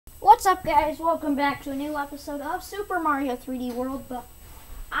What's up, guys? Welcome back to a new episode of Super Mario 3D World, but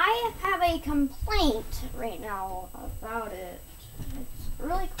I have a complaint right now about it. It's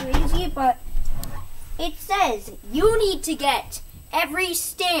really crazy, but it says you need to get every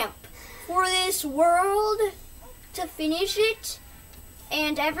stamp for this world to finish it,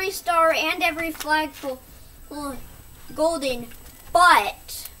 and every star and every flagpole golden,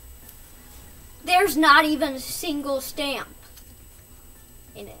 but there's not even a single stamp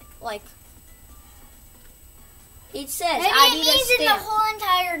in it. Like, it says Maybe I it need means a in the stamp. whole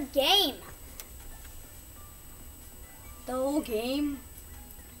entire game. The whole game?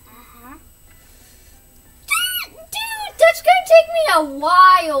 Uh-huh. Dude, that's gonna take me a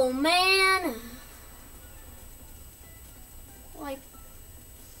while, man. Like,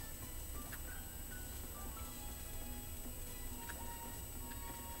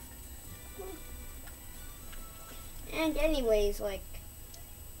 and anyways, like,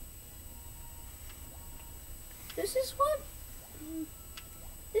 this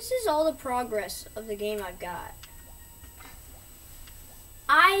is all the progress of the game I've got.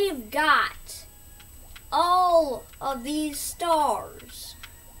 I've got all of these stars.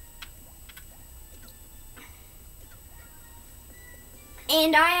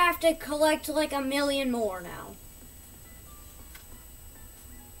 And I have to collect like 1 million more now.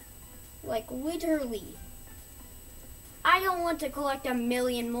 Like, literally. I don't want to collect 1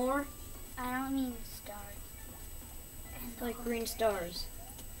 million more. I don't mean stars. Like green stars.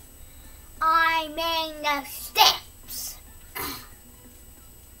 I mean the stamps.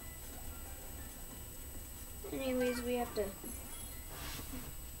 Anyways, we have to.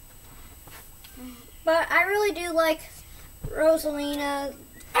 But I really do like Rosalina.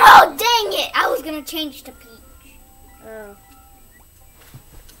 Oh, dang it! I was gonna change to Peach. Oh.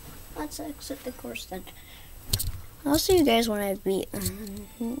 Let's exit the course then. I'll see you guys when I beat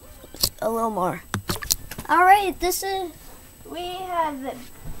a little more. Alright, we have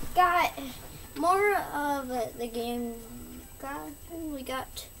got more of the game. We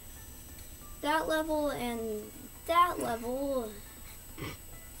got that level and that level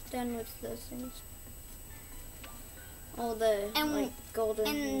done with those things. All the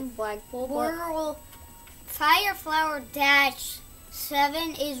golden flagpole. World Fire Flower Dash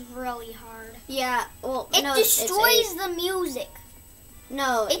 7 is really hard. Yeah, well, It no, destroys the music.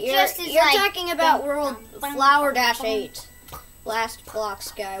 No, It you're just is you're like talking about bum, World bum, bum, Flower bum, Dash bum. 8. Last Clock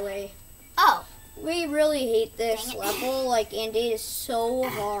Skyway. Oh, We really hate this Dang it. level, like, and it is so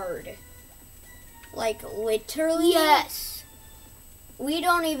hard. Like, literally. yes. We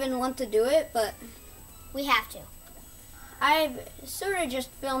don't even want to do it, but We have to. I've sort of just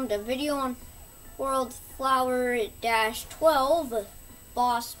filmed a video on World Flower Dash 12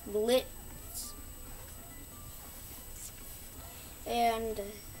 Boss Blitz. And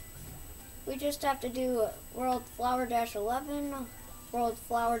we just have to do World Flower Dash 11, World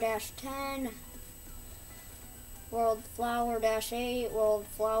Flower Dash 10, World Flower Dash 8, World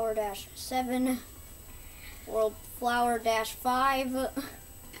Flower Dash 7, World Flower Dash 5,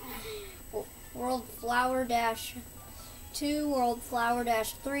 World Flower Dash 2, World Flower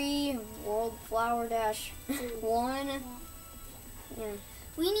Dash 3, World Flower Dash 1. Yeah.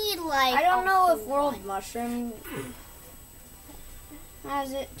 We need like. I don't a know if whole World one. Mushroom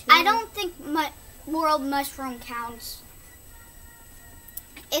has it too. I don't think World Mushroom counts.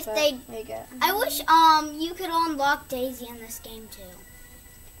 If but they, go. I wish you could unlock Daisy in this game too.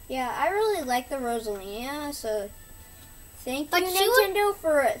 Yeah, I really like the Rosalina, so thank But you, she would- Nintendo,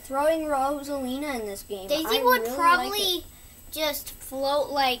 for throwing Rosalina in this game. Daisy I would really probably like it. just float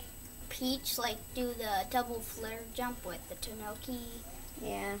like Peach, like do the double flare jump with the Tonoki.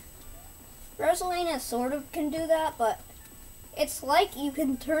 Yeah. Rosalina sort of can do that, but it's like you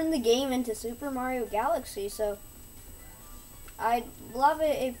can turn the game into Super Mario Galaxy, so I'd love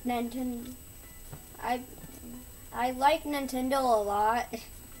it if Nintendo. I like Nintendo a lot,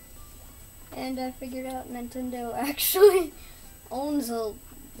 and I figured out Nintendo actually owns a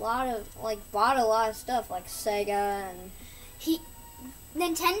lot of, bought a lot of stuff, like Sega and.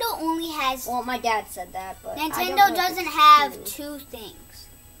 Nintendo only has. Well, my dad said that, but I don't know Nintendo if doesn't it's have true. 2 things.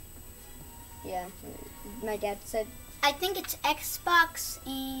 Yeah, my dad said. I think it's Xbox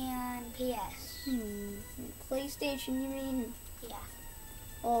and PS. PlayStation, you mean? Yeah,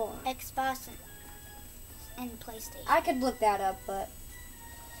 Oh, Xbox and PlayStation. I could look that up, but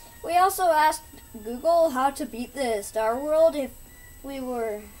we also asked Google how to beat the Star World if we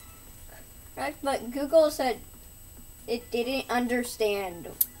were correct, but Google said it didn't understand.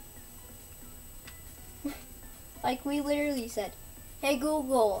 Like, we literally said, "Hey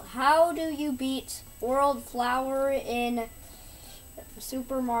Google, how do you beat World Flower in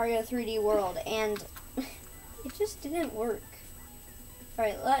Super Mario 3D World, and it just didn't work.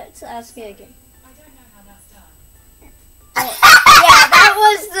 Alright, let's ask it again. I don't know how that's done. Well, yeah, that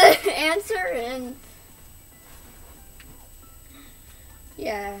was the answer, and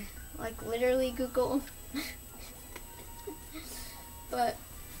yeah, like literally Google. But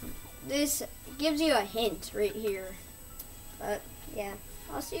this gives you a hint right here. But yeah,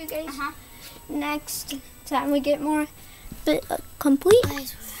 I'll see you guys next time we get more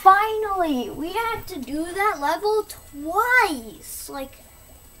complete. Finally, we had to do that level twice. Like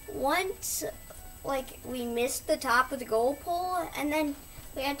once, like we missed the top of the goal pole, and then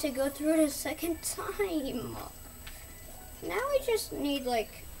we had to go through it a second time. Now we just need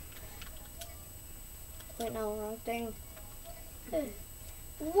like, wait, no, wrong thing.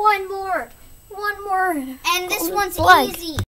 One more. And this one's Blood. easy.